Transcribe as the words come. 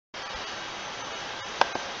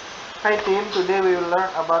Hi team, today we will learn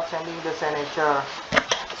about sending the signature.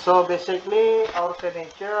 So basically our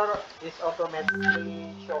signature is automatically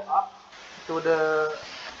show up to the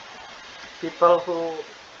people who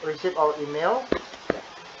receive our email,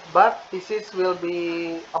 but this will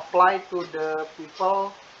be applied to the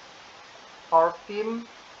people or team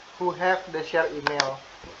who have the share email.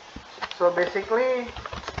 So basically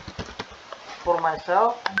for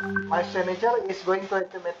myself, my signature is going to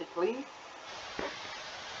automatically.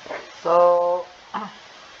 So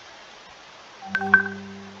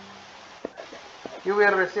you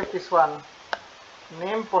will receive this one: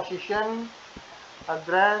 name, position,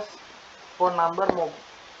 address, phone number,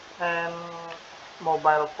 and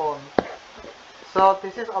mobile phone. So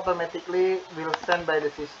this is automatically will send by the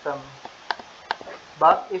system.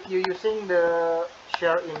 But if you're using the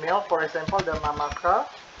share email, for example, the Mamaka,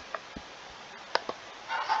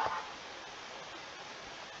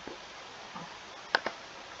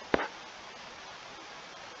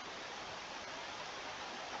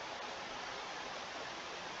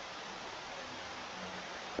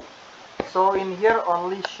 so in here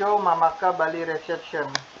only show Mamaka Bali reception.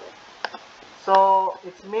 So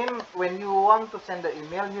it means when you want to send the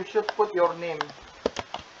email, you should put your name.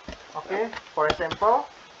 Okay, for example,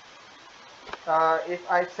 if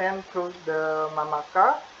I send to the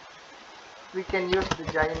Mamaka, we can use the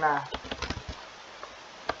Jaina.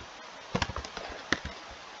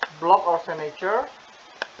 Block our signature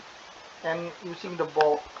and using the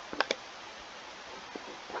bold.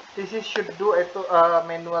 This is should do it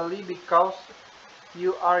manually because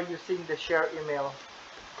you are using the share email.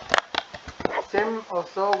 Same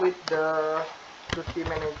also with the duty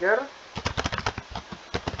manager.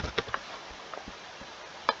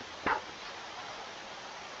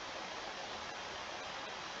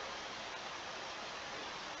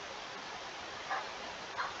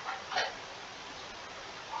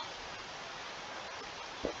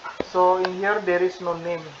 So in here there is no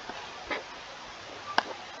name.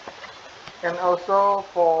 And also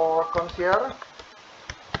for concierge,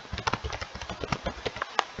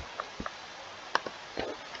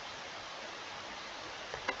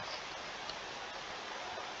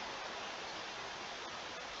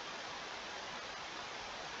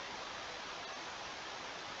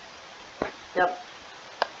 yep,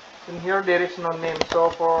 in here there is no name. So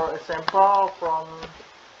for example, from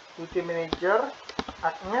duty manager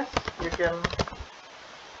Agnes, you can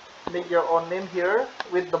make your own name here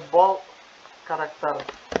with the bold character.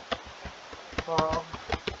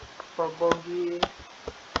 For Bogi,